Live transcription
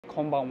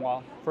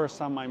Konbanwa. First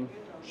time I'm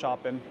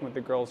shopping with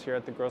the girls here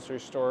at the grocery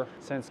store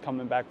since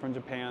coming back from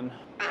Japan.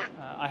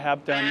 I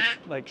have done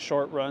like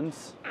short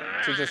runs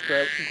to just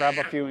grab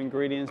a few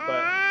ingredients,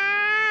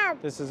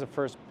 but this is the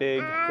first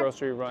big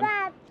grocery run.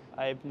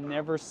 I've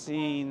never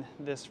seen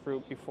this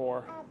fruit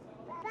before.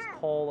 It's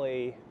called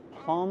a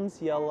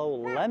plums yellow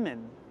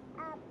lemon.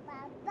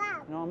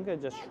 No, I'm gonna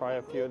just try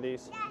a few of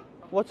these.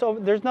 What's over?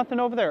 There's nothing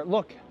over there.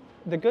 Look,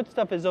 the good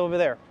stuff is over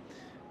there.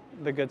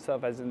 The good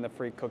stuff as in the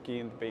free cookie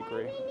in the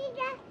bakery.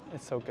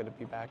 It's so good to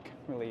be back,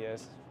 it really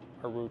is.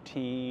 Our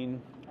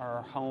routine,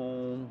 our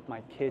home,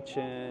 my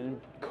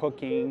kitchen,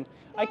 cooking.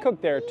 I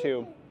cook there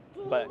too,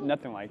 but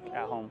nothing like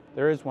at home.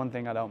 There is one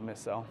thing I don't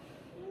miss though,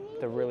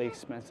 the really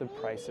expensive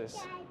prices.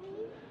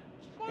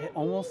 It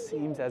almost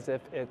seems as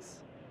if it's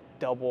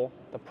double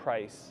the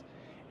price.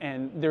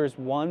 And there's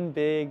one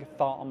big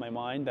thought on my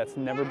mind that's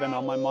never been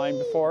on my mind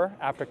before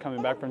after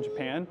coming back from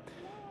Japan,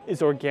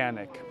 is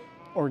organic.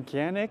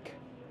 Organic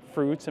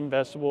fruits and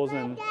vegetables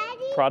and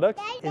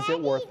products, is it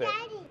worth it?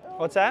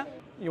 What's that?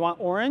 You want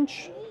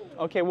orange?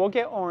 Okay, we'll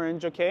get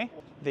orange, okay?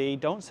 They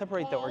don't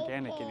separate the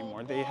organic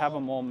anymore. They have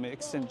them all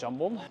mixed and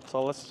jumbled.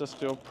 So let's just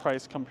do a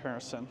price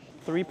comparison.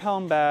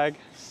 3-pound bag,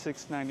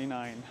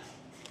 $6.99.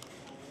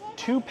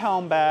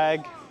 2-pound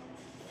bag,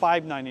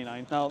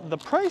 $5.99. Now the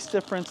price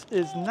difference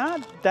is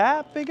not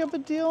that big of a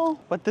deal,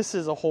 but this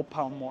is a whole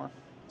pound more.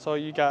 So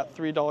you got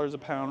 $3 a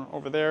pound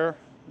over there.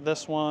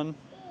 This one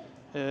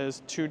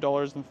is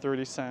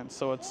 $2.30.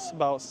 So it's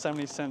about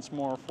 70 cents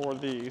more for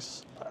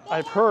these.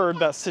 I've heard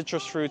that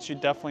citrus fruits you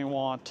definitely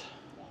want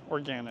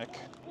organic.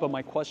 But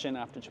my question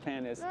after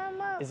Japan is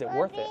it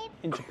worth it?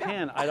 In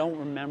Japan, I don't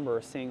remember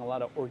seeing a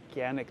lot of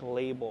organic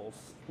labels.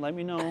 Let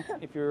me know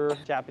if you're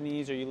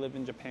Japanese or you live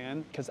in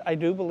Japan, because I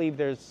do believe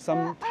there's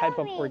some type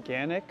of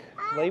organic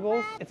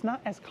labels. It's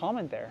not as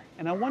common there.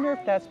 And I wonder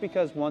if that's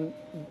because one,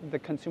 the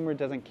consumer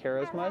doesn't care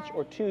as much,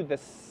 or two, the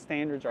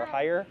standards are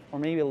higher, or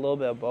maybe a little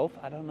bit of both,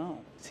 I don't know.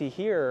 See,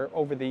 here,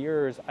 over the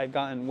years, I've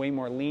gotten way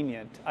more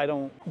lenient. I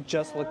don't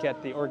just look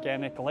at the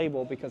organic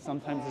label because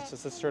sometimes it's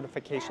just a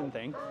certification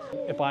thing.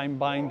 If I'm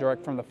buying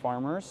direct from the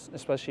farmers,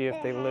 especially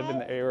if they live in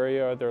the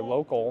area or they're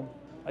local,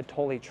 I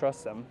totally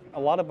trust them. A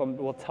lot of them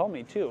will tell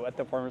me too at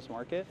the farmers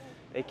market,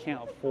 they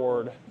can't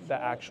afford the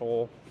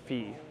actual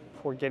fee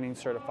for getting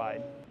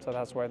certified. So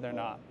that's why they're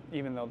not,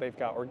 even though they've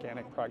got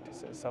organic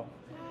practices. So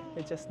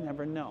you just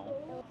never know.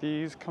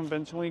 These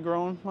conventionally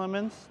grown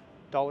lemons,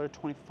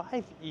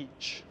 $1.25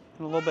 each,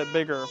 and a little bit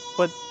bigger.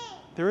 But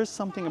there is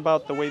something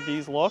about the way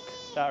these look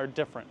that are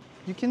different.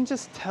 You can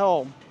just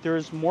tell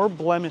there's more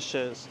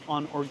blemishes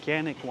on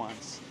organic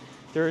ones.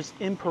 There's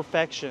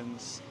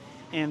imperfections,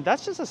 and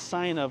that's just a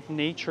sign of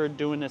nature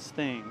doing its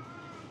thing.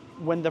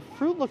 When the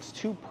fruit looks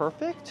too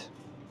perfect,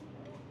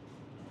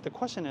 the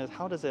question is,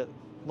 how does it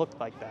look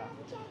like that?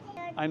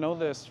 I know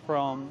this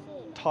from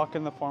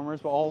talking to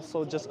farmers, but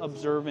also just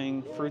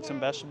observing fruits and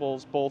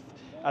vegetables both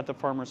at the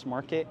farmers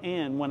market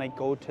and when I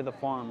go to the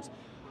farms.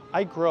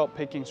 I grew up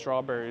picking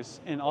strawberries,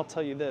 and I'll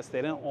tell you this, they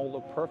didn't all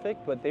look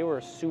perfect, but they were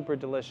super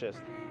delicious.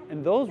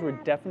 And those were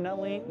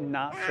definitely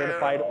not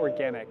certified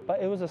organic,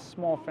 but it was a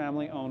small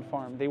family-owned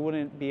farm. They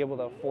wouldn't be able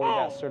to afford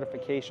that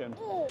certification.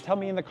 Tell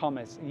me in the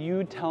comments,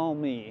 you tell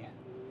me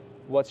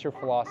what's your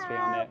philosophy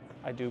on it.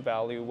 I do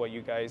value what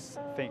you guys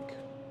think,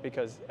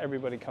 because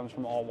everybody comes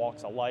from all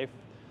walks of life,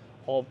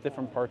 all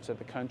different parts of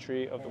the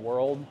country, of the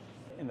world.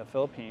 In the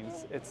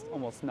Philippines, it's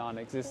almost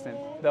non-existent,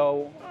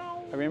 though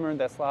I remember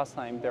this last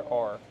time there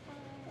are.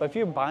 But if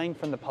you're buying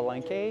from the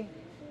palenque,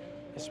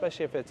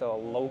 especially if it's a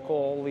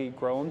locally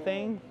grown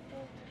thing,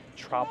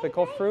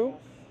 tropical fruit,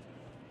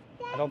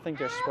 I don't think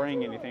they're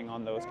spraying anything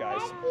on those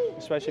guys,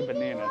 especially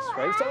bananas,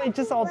 right? So it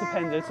just all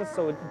depends. It's just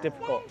so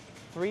difficult.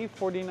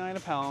 $3.49 a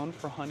pound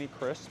for Honey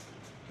Crisp.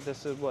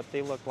 This is what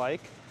they look like.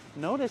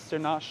 Notice they're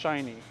not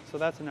shiny, so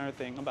that's another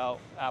thing about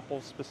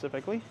apples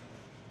specifically.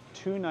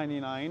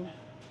 $2.99.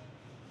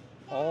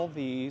 All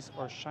these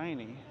are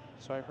shiny,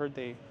 so I heard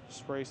they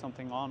spray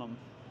something on them.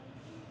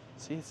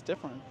 See, it's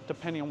different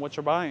depending on what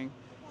you're buying.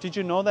 Did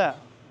you know that?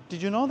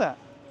 Did you know that?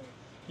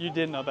 You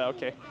did know that,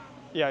 okay.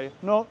 Yeah,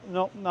 no,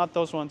 not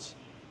those ones.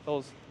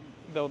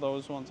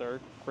 Those ones are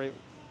great.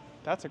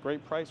 That's a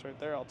great price right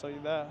there, I'll tell you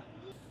that.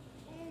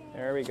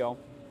 There we go.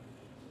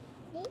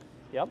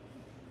 Yep.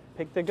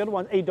 Pick the good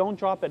one. Hey, don't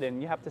drop it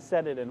in. You have to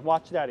set it in.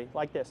 Watch Daddy,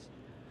 like this.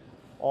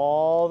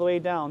 All the way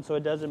down so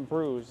it doesn't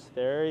bruise.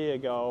 There you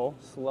go.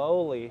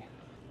 Slowly.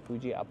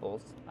 Fuji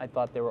apples. I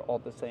thought they were all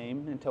the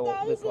same until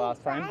this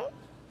last time.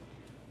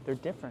 They're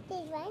different.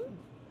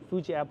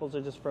 Fuji apples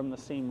are just from the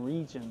same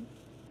region,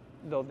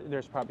 though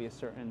there's probably a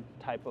certain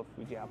type of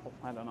Fuji apple.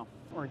 I don't know.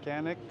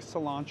 Organic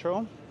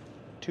cilantro,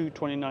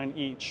 $2.29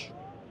 each.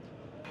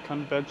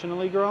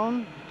 Conventionally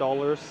grown,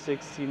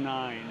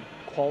 $1.69.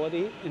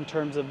 Quality, in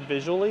terms of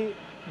visually,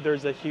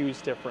 there's a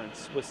huge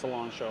difference with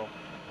cilantro.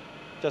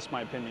 Just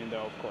my opinion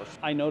though, of course.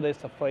 I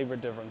noticed a flavor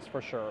difference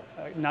for sure.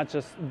 Not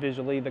just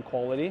visually, the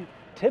quality.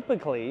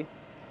 Typically,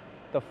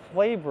 the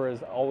flavor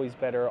is always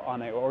better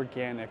on an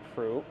organic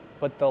fruit,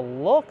 but the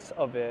looks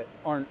of it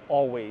aren't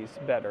always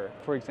better.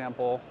 For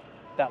example,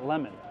 that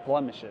lemon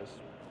blemishes,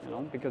 you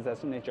know, because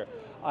that's nature.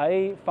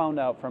 I found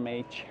out from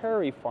a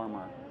cherry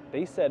farmer,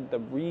 they said the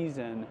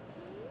reason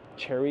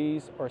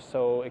cherries are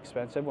so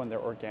expensive when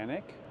they're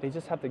organic, they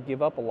just have to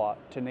give up a lot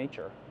to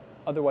nature.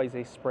 Otherwise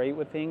they spray it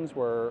with things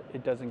where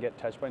it doesn't get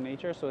touched by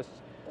nature. So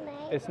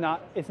it's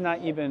not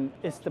even,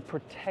 it's the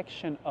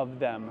protection of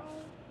them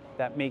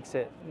that makes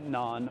it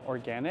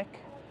non-organic.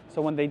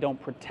 So when they don't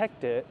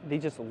protect it, they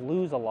just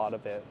lose a lot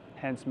of it,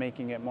 hence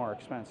making it more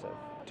expensive.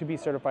 To be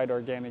certified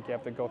organic, you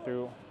have to go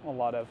through a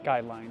lot of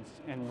guidelines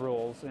and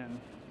rules and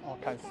all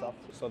kinds of stuff.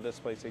 So this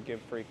place, they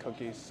give free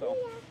cookies. So,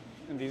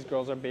 and these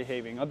girls are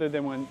behaving, other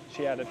than when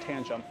she had a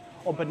tantrum.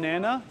 Oh,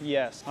 banana?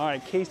 Yes. All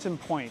right, case in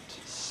point.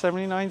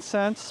 79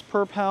 cents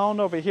per pound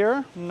over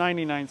here,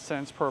 99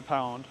 cents per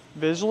pound.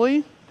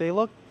 Visually, they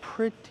look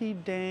pretty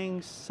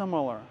dang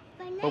similar,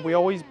 but we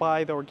always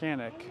buy the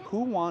organic.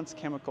 Who wants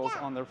chemicals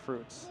on their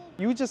fruits?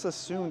 You just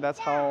assume that's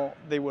how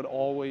they would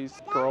always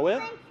grow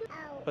it,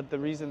 but the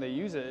reason they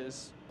use it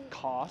is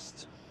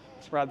cost,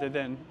 rather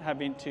than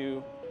having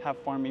to have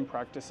farming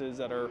practices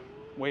that are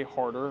way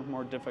harder,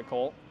 more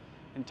difficult,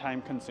 and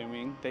time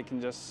consuming. They can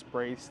just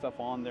spray stuff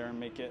on there and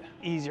make it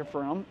easier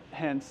for them.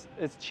 Hence,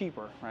 it's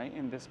cheaper, right,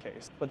 in this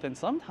case. But then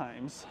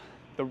sometimes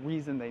the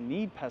reason they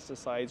need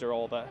pesticides or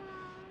all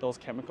those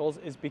chemicals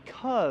is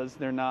because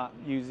they're not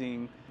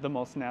using the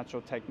most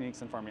natural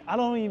techniques in farming. I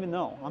don't even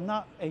know. I'm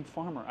not a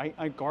farmer.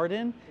 I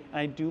garden, and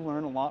I do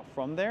learn a lot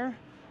from there,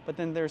 but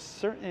then there's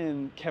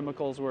certain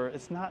chemicals where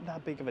it's not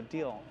that big of a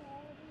deal,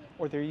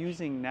 or they're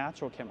using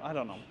natural chemicals. I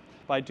don't know.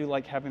 But I do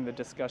like having the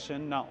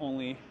discussion, not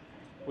only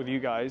with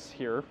you guys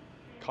here,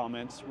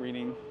 comments,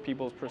 reading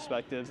people's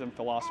perspectives and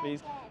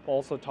philosophies, but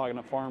also talking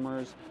to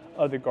farmers,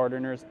 other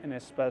gardeners, and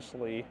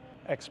especially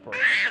experts.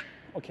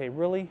 Okay,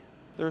 really?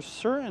 There's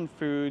certain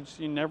foods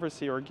you never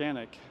see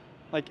organic,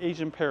 like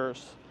Asian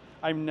pears.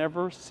 I've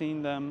never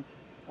seen them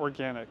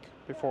organic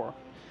before.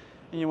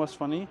 And you know what's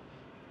funny?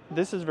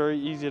 This is very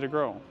easy to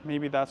grow.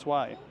 Maybe that's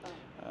why.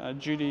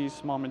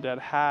 Judy's mom and dad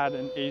had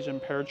an Asian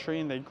pear tree,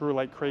 and they grew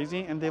like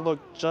crazy, and they look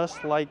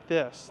just like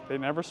this. They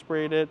never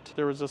sprayed it.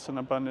 There was just an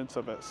abundance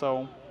of it.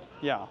 So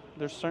yeah,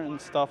 there's certain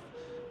stuff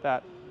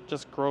that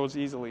just grows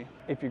easily.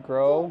 If you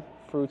grow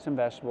fruits and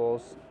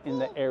vegetables in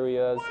the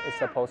areas it's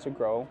supposed to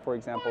grow, for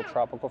example,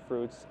 tropical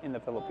fruits in the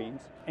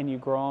Philippines, and you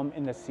grow them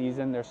in the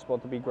season they're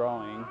supposed to be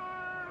growing,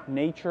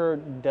 nature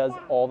does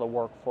all the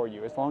work for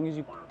you. As long as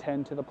you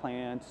tend to the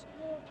plants,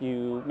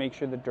 you make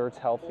sure the dirt's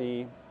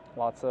healthy,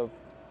 lots of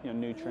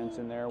nutrients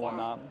in there,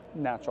 whatnot,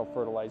 natural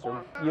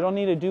fertilizer. You don't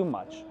need to do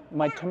much.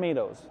 My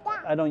tomatoes,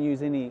 I don't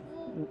use any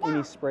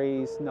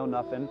sprays, no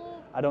nothing.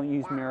 I don't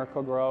use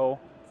Miracle-Gro.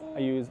 I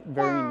use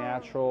very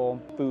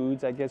natural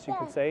foods, I guess you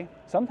could say.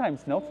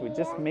 Sometimes no food,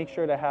 just make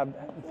sure to have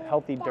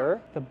healthy dirt.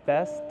 The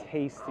best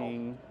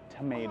tasting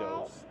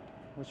tomatoes,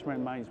 which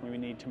reminds me we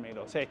need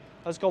tomatoes. Hey,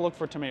 let's go look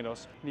for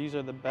tomatoes. These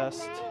are the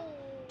best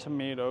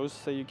tomatoes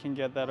that you can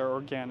get that are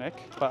organic.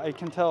 But I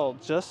can tell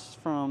just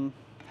from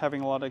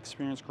having a lot of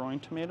experience growing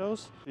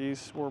tomatoes,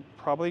 these were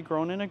probably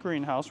grown in a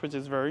greenhouse, which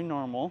is very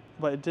normal,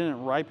 but it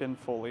didn't ripen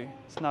fully.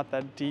 It's not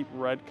that deep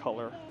red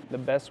color. The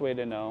best way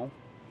to know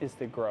is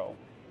to grow.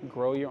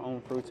 Grow your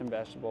own fruits and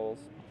vegetables.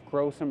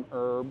 Grow some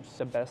herbs.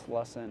 The best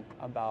lesson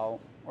about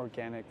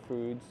organic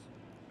foods,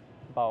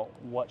 about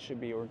what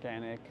should be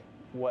organic,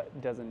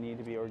 what doesn't need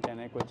to be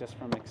organic, but just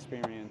from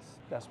experience.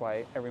 That's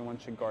why everyone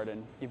should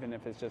garden, even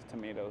if it's just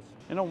tomatoes.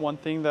 You know, one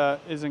thing that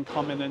isn't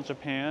common in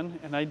Japan,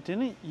 and I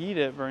didn't eat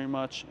it very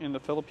much in the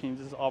Philippines,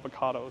 is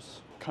avocados.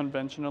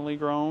 Conventionally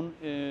grown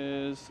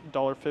is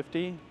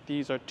 $1.50.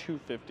 These are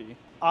 $2.50.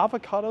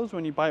 Avocados,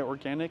 when you buy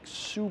organic,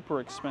 super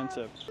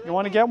expensive. You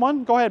want to get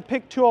one? Go ahead,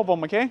 pick 2 of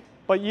them, okay?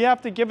 But you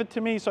have to give it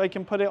to me so I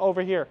can put it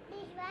over here.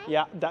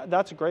 Yeah,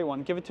 that's a great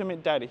one. Give it to me,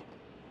 Daddy.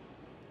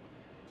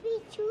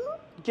 2?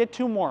 Get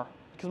 2 more,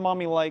 because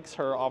Mommy likes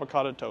her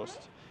avocado toast.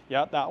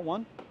 Yeah, that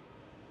one.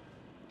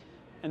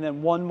 And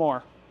then 1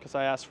 more, because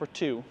I asked for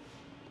 2.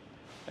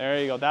 There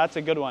you go, that's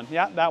a good one.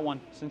 Yeah, that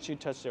one, since you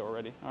touched it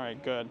already. All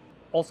right, good.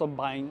 Also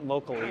buying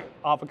locally,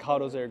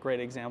 avocados are a great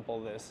example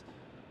of this.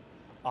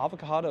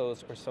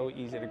 Avocados are so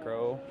easy to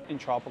grow in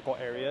tropical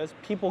areas.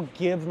 People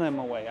give them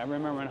away. I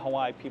remember in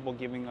Hawaii, people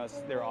giving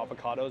us their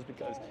avocados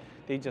because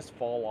they just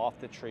fall off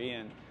the tree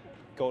and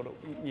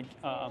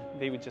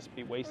they would just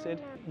be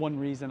wasted. One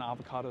reason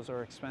avocados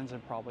are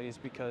expensive probably is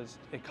because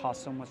it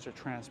costs so much to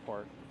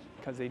transport,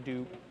 because they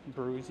do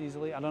bruise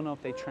easily. I don't know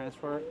if they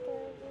transport.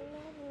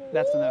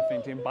 That's another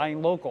thing too.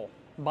 Buying local,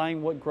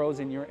 buying what grows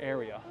in your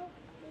area.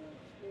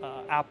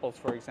 Apples,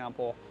 for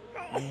example,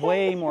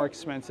 way more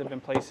expensive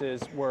in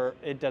places where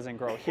it doesn't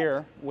grow.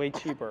 Here, way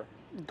cheaper.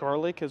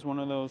 Garlic is one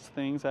of those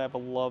things I have a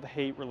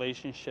love-hate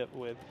relationship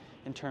with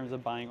in terms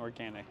of buying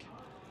organic.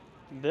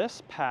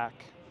 This pack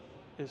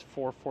is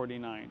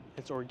 $4.49.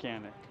 It's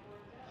organic.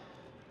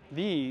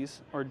 These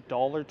are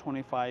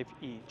 $1.25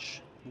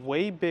 each.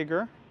 Way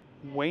bigger,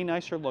 way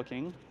nicer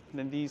looking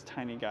than these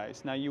tiny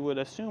guys. Now you would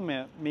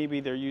assume maybe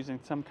they're using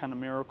some kind of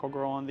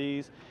Miracle-Gro on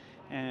these,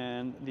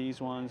 and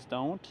these ones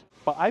don't.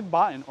 But I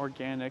bought an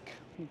organic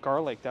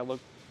garlic that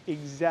looked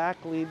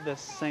exactly the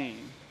same,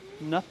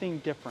 nothing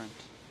different,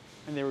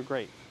 and they were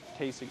great,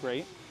 tasted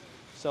great.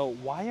 So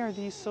why are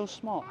these so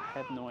small? I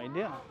have no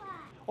idea.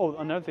 Oh,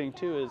 another thing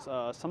too is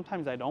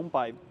sometimes I don't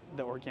buy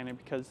the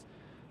organic because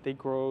they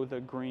grow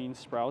the green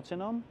sprouts in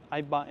them.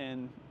 I bought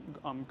in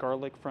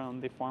garlic from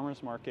the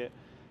farmer's market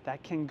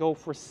that can go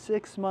for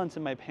 6 months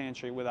in my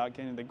pantry without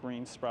getting the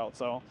green sprout.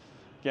 So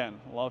again,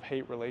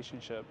 love-hate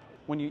relationship.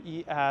 When you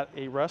eat at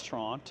a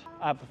restaurant,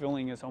 I have a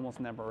feeling it's almost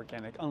never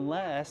organic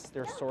unless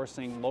they're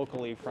sourcing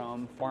locally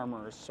from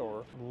farmers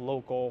or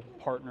local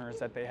partners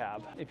that they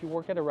have. If you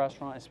work at a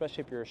restaurant,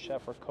 especially if you're a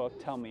chef or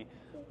cook, tell me,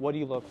 what do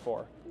you look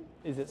for?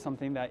 Is it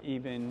something that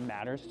even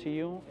matters to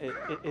you?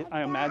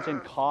 I imagine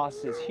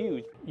cost is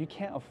huge. You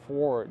can't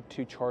afford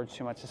to charge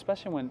too much,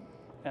 especially when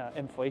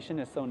inflation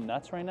is so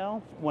nuts right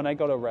now. When I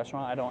go to a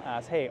restaurant, I don't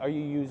ask, hey, are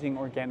you using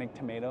organic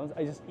tomatoes?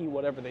 I just eat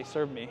whatever they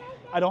serve me.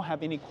 I don't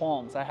have any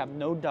qualms. I have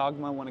no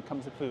dogma when it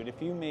comes to food.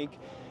 If you make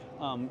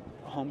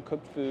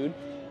home-cooked food,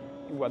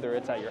 whether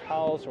it's at your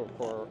house or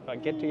for a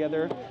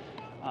get-together,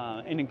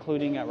 and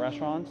including at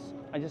restaurants,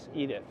 I just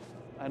eat it.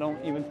 I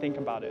don't even think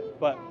about it.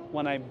 But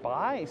when I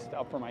buy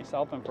stuff for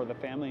myself and for the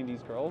family and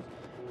these girls,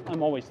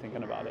 I'm always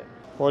thinking about it.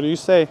 What do you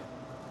say?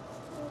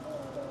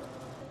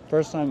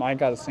 First time I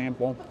got a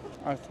sample,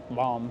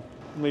 Mom.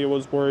 Leah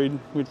was worried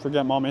we'd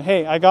forget Mommy.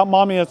 Hey, I got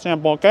Mommy a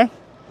sample, okay?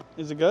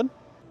 Is it good?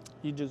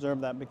 You deserve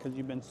that because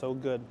you've been so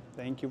good.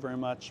 Thank you very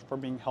much for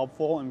being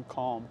helpful and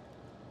calm.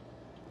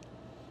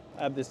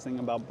 I have this thing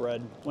about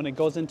bread. When it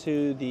goes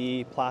into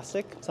the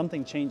plastic,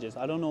 something changes.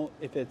 I don't know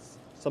if it's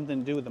something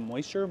to do with the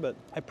moisture, but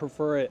I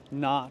prefer it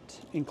not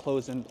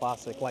enclosed in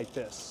plastic like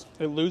this.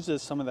 It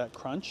loses some of that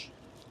crunch.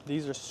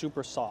 These are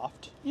super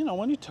soft. You know,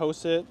 when you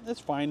toast it, it's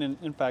fine. And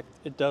in fact,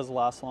 it does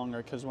last longer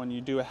because when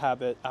you do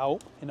have it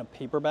out in a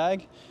paper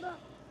bag,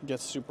 it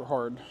gets super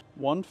hard.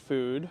 One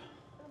food,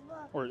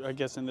 or I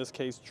guess in this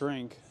case,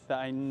 drink, that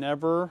I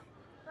never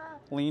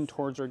lean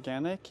towards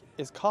organic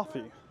is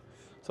coffee.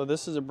 So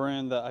this is a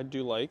brand that I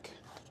do like,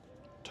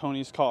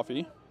 Tony's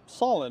Coffee.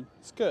 Solid,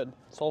 it's good.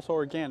 It's also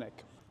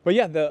organic. But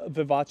yeah, the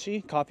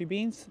Vivace coffee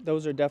beans,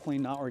 those are definitely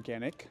not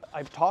organic.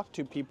 I've talked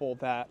to people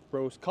that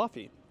roast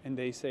coffee, and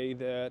they say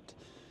that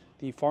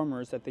the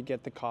farmers that they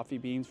get the coffee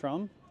beans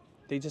from,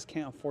 they just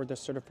can't afford the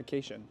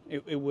certification.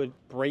 It would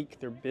break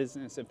their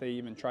business if they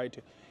even tried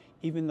to,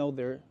 even though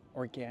they're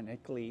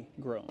organically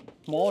grown.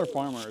 Smaller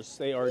farmers,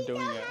 they are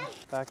doing it.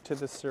 Back to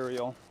the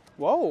cereal.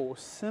 Whoa,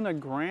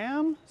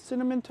 Cinnamon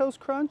Cinnamon Toast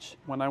Crunch.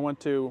 When I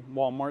went to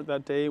Walmart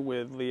that day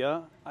with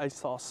Leah, I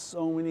saw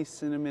so many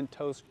Cinnamon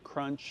Toast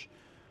Crunch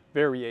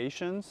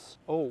variations.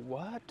 Oh,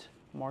 what?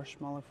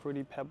 Marshmallow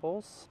Fruity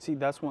Pebbles. See,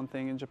 that's one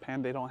thing in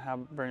Japan they don't have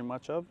very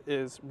much of,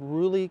 is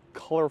really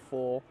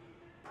colorful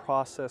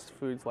processed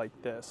foods like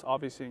this.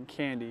 Obviously in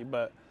candy,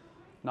 but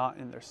not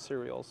in their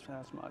cereals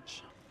as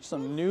much.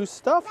 Some new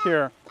stuff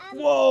here.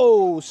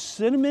 Whoa,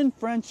 cinnamon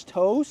French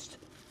toast,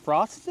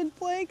 frosted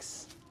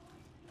flakes.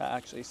 That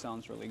actually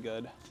sounds really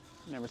good.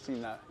 Never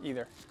seen that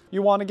either.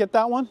 You want to get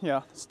that one?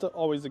 Yeah, it's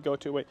always the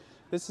go-to. Wait,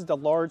 this is the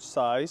large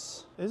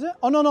size. Is it?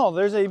 Oh, no,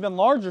 there's an even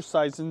larger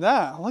size than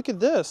that. Look at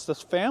this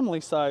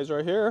family size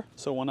right here.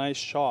 So when I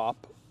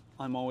shop,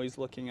 I'm always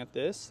looking at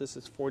this. This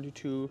is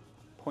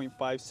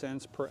 42.5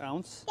 cents per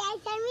ounce.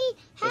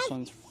 This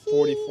one's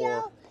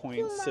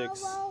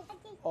 44.6.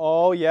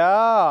 Oh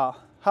yeah.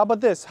 How about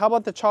this? How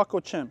about the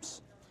Choco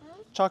Chimps?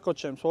 Choco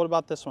Chimps, what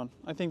about this one?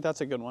 I think that's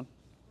a good one.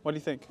 What do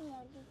you think?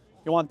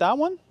 You want that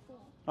one?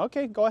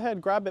 Okay, go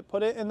ahead, grab it,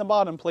 put it in the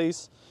bottom,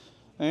 please.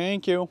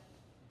 Thank you.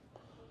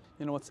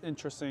 You know what's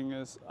interesting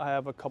is I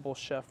have a couple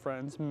chef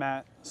friends,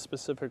 Matt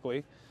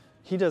specifically.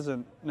 He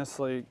doesn't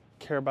necessarily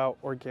care about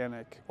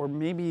organic, or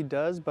maybe he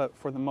does, but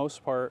for the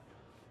most part,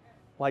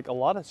 like a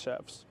lot of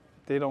chefs,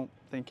 they don't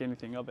think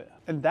anything of it.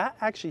 And that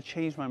actually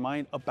changed my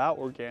mind about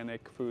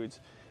organic foods,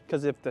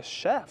 because if the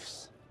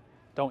chefs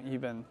don't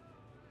even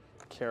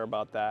care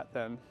about that,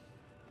 then,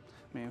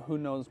 I mean, who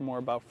knows more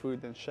about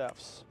food than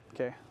chefs?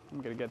 Okay, I'm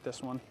gonna get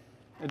this one.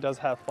 It does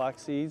have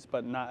flax seeds,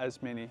 but not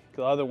as many.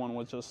 The other one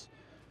was just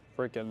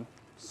freaking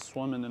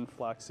swimming in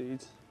flax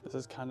seeds. This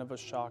is kind of a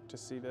shock to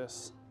see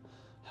this,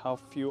 how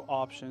few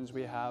options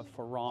we have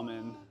for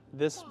ramen.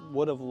 This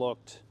would have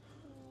looked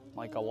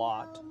like a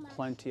lot,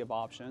 plenty of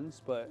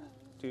options, but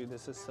dude,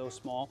 this is so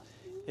small.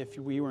 If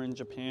we were in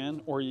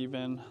Japan or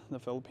even the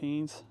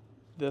Philippines,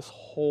 this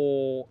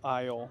whole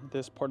aisle,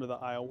 this part of the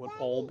aisle would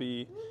all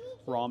be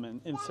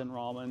ramen, instant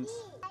ramens.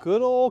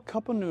 Good old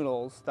cup of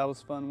noodles. That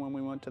was fun when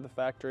we went to the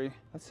factory.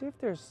 Let's see if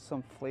there's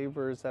some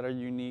flavors that are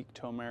unique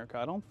to America.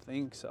 I don't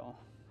think so.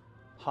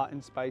 Hot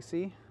and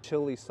spicy,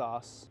 chili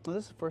sauce. Well,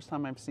 this is the first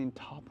time I've seen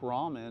top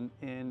ramen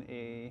in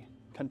a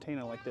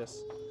container like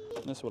this.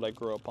 This is what I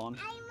grew up on.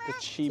 The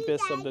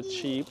cheapest of the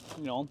cheap,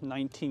 you know,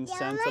 19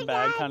 cents a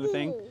bag kind of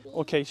thing.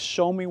 Okay,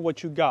 show me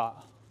what you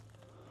got.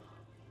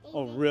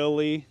 Oh,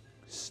 really?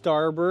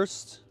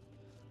 Starburst?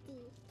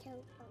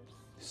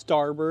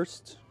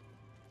 Starburst?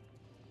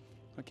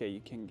 Okay,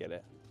 you can get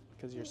it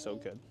because you're so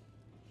good.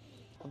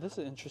 Well, this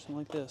is interesting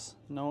like this.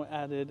 No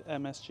added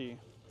MSG.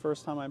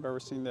 First time I've ever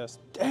seen this.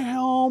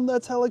 Damn,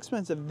 that's hell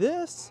expensive.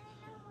 This,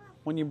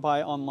 when you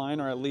buy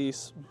online, or at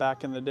least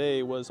back in the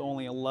day, was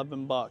only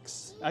 11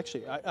 bucks.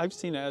 Actually, I've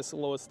seen it as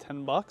low as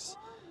 10 bucks.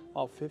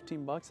 Oh,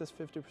 15 bucks, that's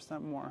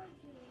 50% more.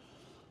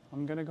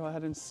 I'm gonna go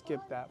ahead and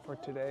skip that for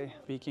today.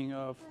 Speaking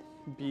of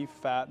beef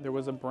fat, there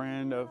was a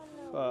brand of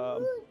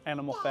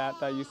animal fat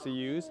that I used to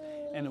use,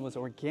 and it was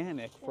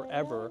organic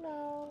forever,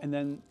 and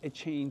then it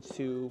changed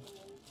to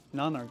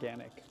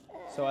non-organic.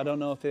 So I don't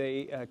know if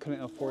they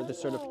couldn't afford the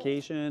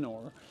certification,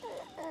 or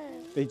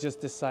they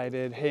just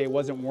decided, hey, it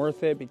wasn't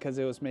worth it because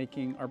it was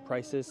making our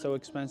prices so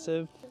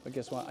expensive. But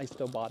guess what? I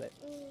still bought it.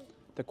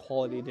 The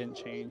quality didn't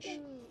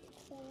change.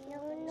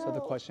 So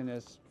the question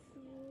is,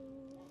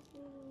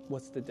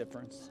 what's the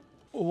difference?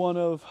 One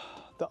of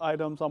the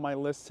items on my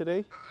list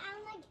today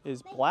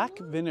is black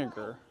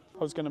vinegar. I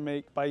was gonna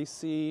make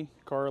spicy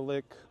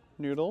garlic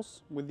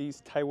noodles with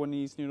these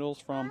Taiwanese noodles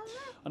from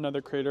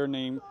another creator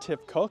named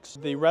Tiff Cooks.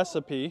 The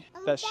recipe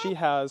that she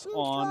has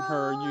on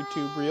her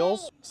YouTube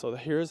reels. So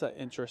here's an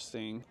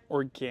interesting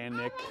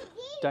organic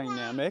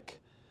dynamic.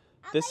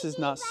 This is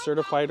not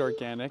certified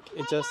organic.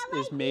 It just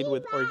is made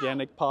with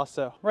organic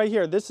pasta. Right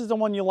here, this is the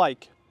one you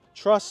like.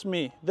 Trust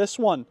me, this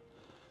one.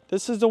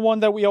 This is the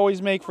one that we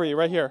always make for you,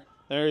 right here.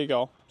 There you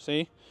go,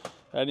 see?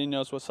 Eddie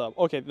knows what's up.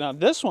 Okay, now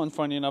this one,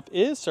 funny enough,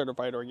 is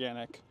certified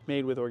organic.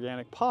 Made with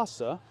organic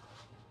pasta.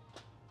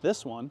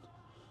 This one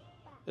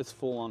is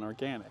full on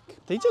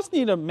organic. They just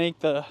need to make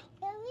the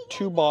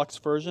 2-box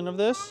version of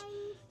this,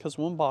 because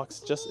 1 box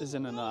just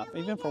isn't enough,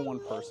 even for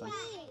 1 person.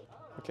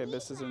 Okay,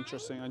 this is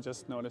interesting. I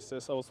just noticed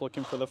this. I was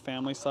looking for the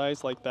family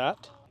size like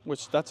that,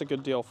 which that's a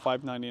good deal,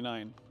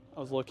 $5.99. I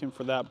was looking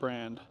for that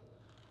brand.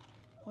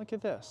 Look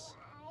at this,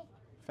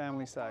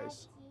 family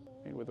size,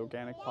 made with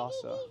organic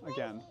pasta.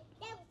 Again,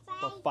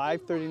 but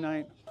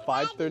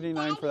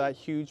 $5.39 for that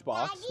huge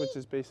box, which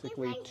is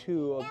basically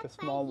 2 of the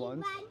small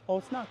ones. Oh,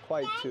 it's not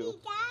quite 2.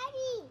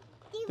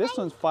 This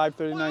one's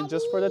 $5.39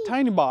 just for the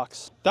tiny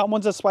box. That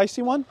one's a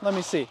spicy one? Let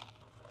me see.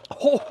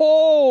 Ho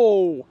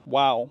ho!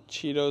 Wow,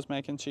 Cheetos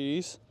mac and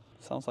cheese.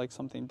 Sounds like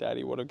something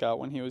Daddy would have got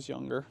when he was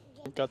younger.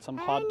 We've got some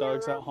hot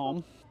dogs at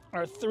home.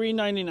 Are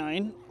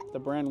 $3.99. The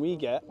brand we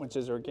get, which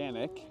is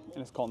organic,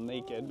 and it's called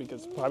Naked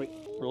because it's probably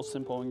real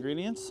simple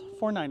ingredients,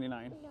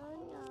 $4.99.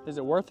 Is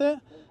it worth it?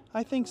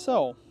 I think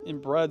so. In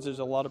breads, there's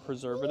a lot of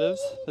preservatives.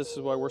 This is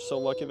why we're so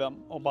lucky that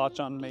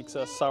Obachan makes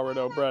us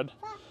sourdough bread.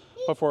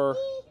 But for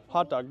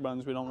hot dog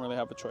buns, we don't really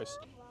have a choice.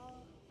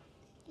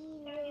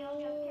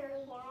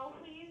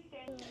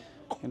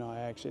 You know, I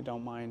actually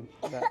don't mind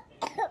that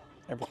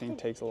everything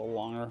takes a little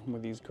longer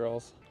with these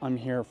girls. I'm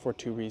here for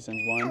 2 reasons.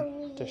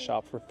 1, to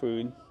shop for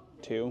food.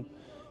 2,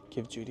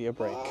 give Judy a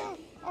break.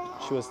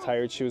 She was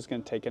tired, she was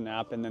gonna take a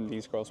nap, and then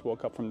these girls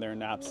woke up from their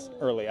naps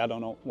early. I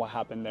don't know what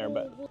happened there,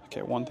 but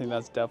okay, one thing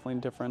that's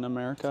definitely different in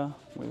America,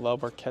 we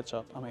love our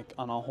ketchup. I mean,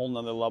 on a whole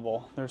nother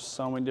level. There's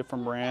so many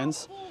different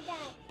brands.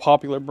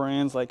 Popular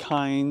brands like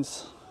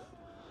Heinz,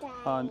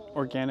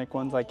 organic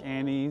ones like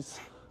Annie's.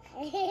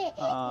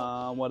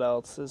 What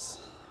else is,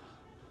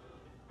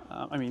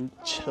 I mean,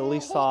 chili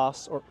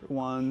sauce or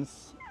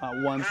ones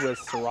with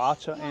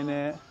sriracha in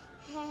it.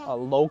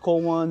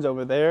 Local ones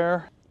over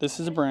there. This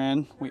is a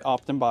brand we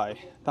often buy,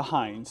 the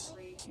Heinz.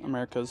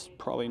 America's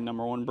probably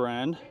 #1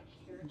 brand,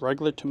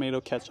 regular tomato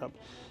ketchup.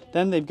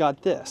 Then they've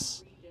got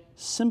this,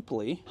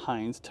 simply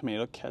Heinz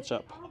tomato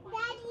ketchup.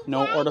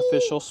 No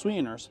artificial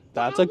sweeteners.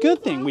 That's a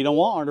good thing. We don't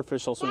want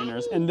artificial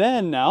sweeteners. And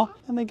then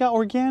they got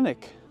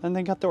organic. Then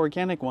they got the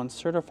organic one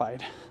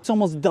certified. It's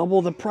almost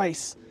double the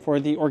price for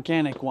the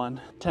organic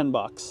one, 10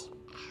 bucks.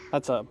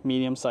 That's a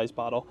medium-sized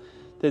bottle.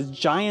 This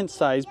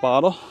giant-sized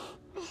bottle,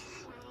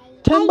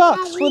 10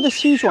 bucks for this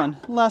huge one.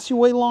 Lasts you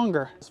way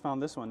longer. Just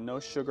found this one, no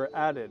sugar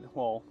added.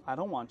 Well, I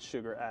don't want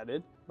sugar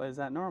added, but is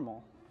that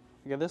normal?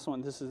 Look at this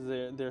one. This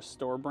is their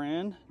store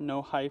brand.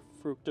 No high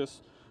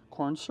fructose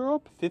corn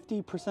syrup.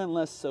 50%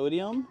 less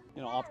sodium.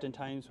 You know,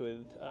 oftentimes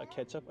with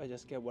ketchup, I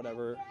just get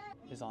whatever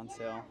is on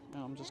sale.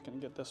 No, I'm just gonna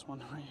get this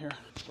one right here.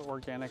 The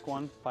organic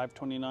one,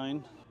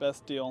 $5.29.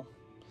 Best deal.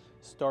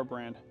 Store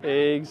brand.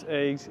 Eggs,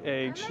 eggs,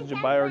 eggs. Should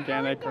you buy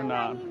organic or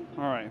not?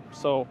 All right,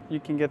 so you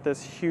can get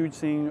this huge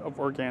thing of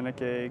organic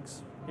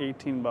eggs,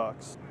 18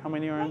 bucks. How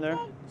many are in there?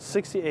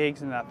 60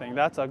 eggs in that thing.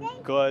 That's a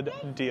good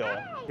deal.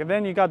 And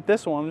then you got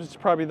this one, which is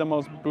probably the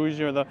most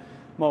bougie or the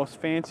most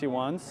fancy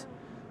ones.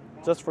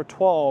 Just for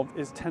 12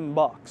 is 10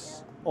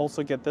 bucks.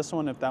 Also get this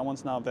one if that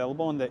one's not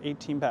available in the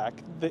 18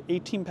 pack. The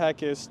 18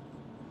 pack is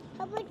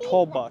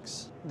 12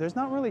 bucks. There's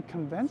not really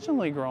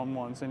conventionally grown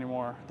ones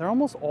anymore. They're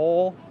almost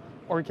all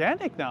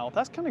organic now.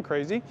 That's kind of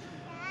crazy.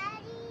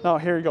 Now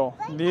here you go.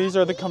 These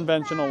are the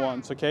conventional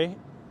ones, okay?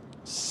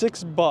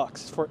 6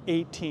 bucks for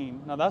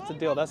 18. Now that's a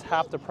deal. That's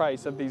half the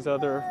price of these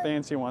other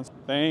fancy ones.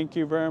 Thank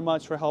you very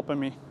much for helping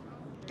me.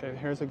 Okay,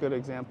 here's a good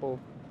example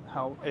of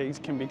how eggs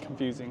can be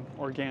confusing.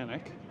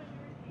 Organic,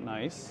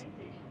 nice.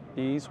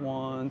 These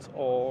ones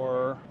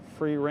are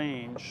free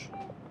range.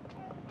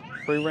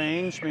 Free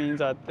range means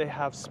that they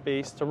have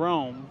space to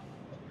roam.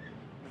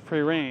 Free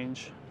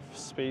range,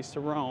 space to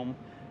roam.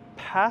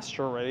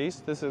 pasture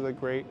raised. This is a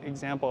great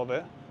example of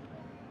it.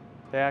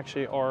 They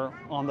actually are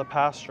on the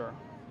pasture,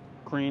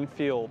 green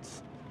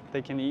fields.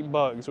 They can eat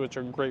bugs, which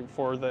are great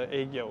for the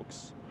egg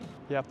yolks.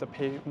 You have to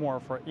pay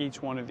more for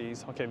each one of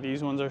these. Okay,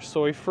 these ones are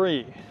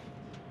soy-free.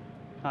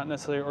 Not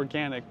necessarily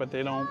organic, but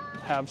they don't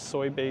have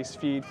soy-based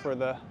feed for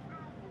the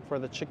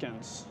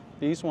chickens.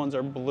 These ones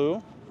are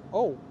blue.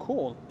 Oh,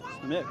 cool,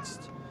 it's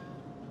mixed.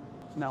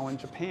 Now in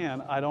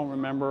Japan, I don't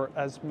remember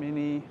as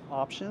many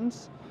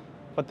options,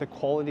 but the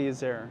quality is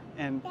there.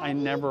 And I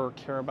never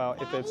care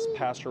about if it's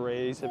pasture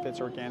raised, if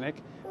it's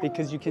organic,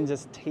 because you can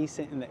just taste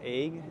it in the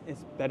egg.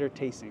 It's better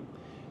tasting.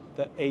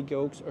 The egg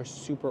yolks are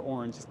super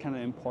orange. It's kind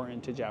of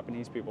important to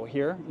Japanese people.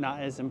 Here, not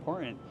as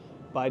important.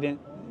 But I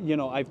didn't, you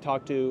know, I've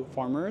talked to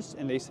farmers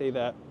and they say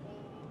that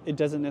it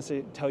doesn't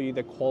necessarily tell you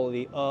the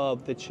quality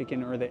of the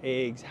chicken or the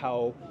eggs,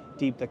 how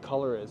deep the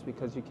color is,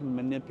 because you can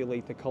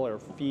manipulate the color,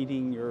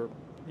 feeding your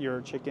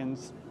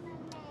chickens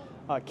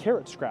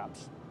carrot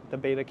scraps. The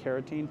beta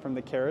carotene from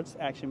the carrots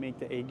actually make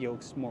the egg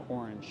yolks more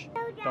orange.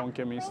 Don't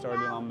get me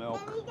started on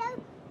milk.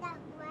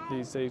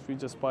 These days we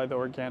just buy the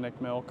organic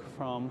milk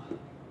from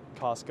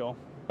Costco.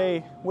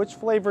 Hey, which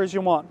flavors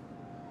you want?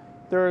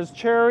 There's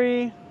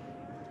cherry,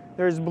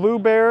 there's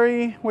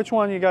blueberry. Which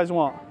one you guys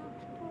want?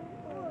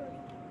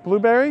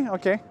 Blueberry?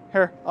 Okay,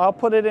 here, I'll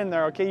put it in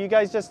there, okay? You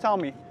guys just tell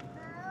me.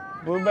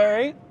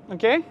 Blueberry,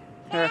 okay?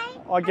 Here,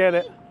 I'll get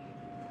it.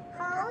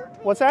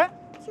 What's that?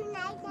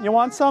 You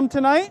want some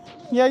tonight?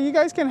 Yeah, you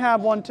guys can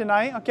have one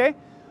tonight, okay?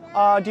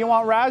 Do you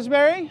want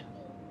raspberry?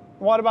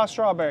 What about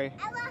strawberry?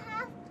 I will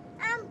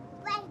have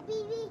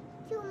raspberry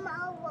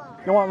tomorrow.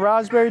 You want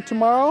raspberry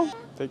tomorrow?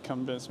 They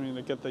convinced me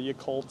to get the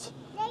Yakult.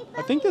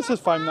 I think this is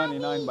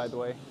 $5.99, by the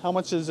way. How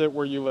much is it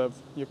where you live,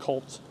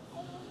 Yakult?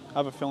 I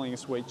have a feeling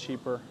it's way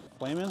cheaper.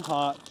 Flamin'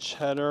 Hot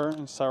Cheddar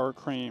and Sour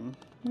Cream.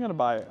 I'm gonna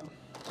buy it.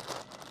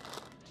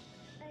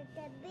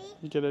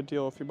 You get a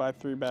deal if you buy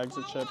 3 bags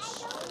of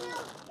chips.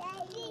 There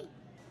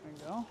you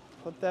go.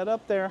 Put that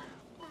up there.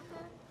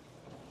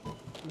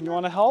 You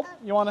want to help?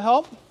 You want to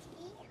help?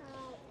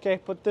 Okay,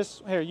 put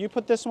this here. You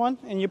put this one,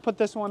 and you put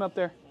this one up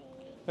there.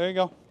 There you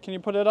go. Can you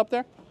put it up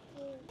there?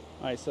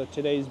 All right, so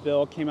today's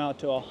bill came out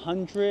to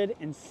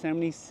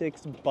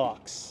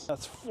 $176.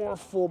 That's 4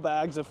 full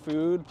bags of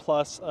food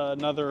plus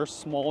another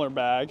smaller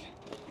bag.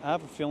 I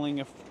have a feeling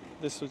if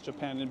this was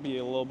Japan, it'd be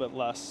a little bit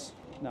less.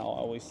 Now, I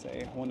always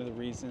say one of the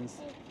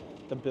reasons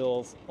the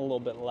bill's a little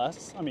bit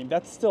less, I mean,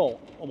 that's still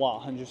a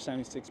lot,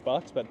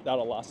 $176, but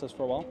that'll last us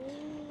for a while,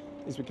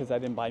 is because I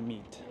didn't buy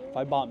meat. If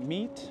I bought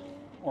meat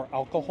or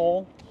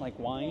alcohol, like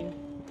wine,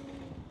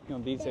 you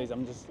know, these days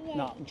I'm just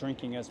not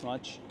drinking as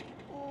much.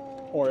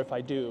 Or if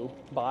I do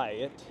buy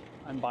it,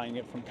 I'm buying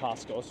it from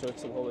Costco, so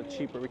it's a little bit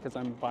cheaper because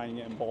I'm buying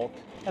it in bulk.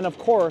 And of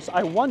course,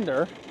 I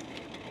wonder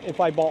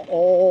if I bought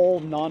all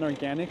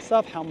non-organic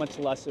stuff, how much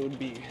less it would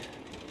be.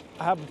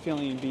 I have a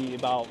feeling it'd be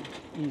about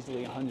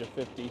easily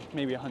 150,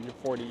 maybe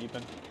 140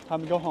 even.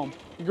 Time to go home.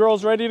 You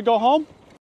girls ready to go home?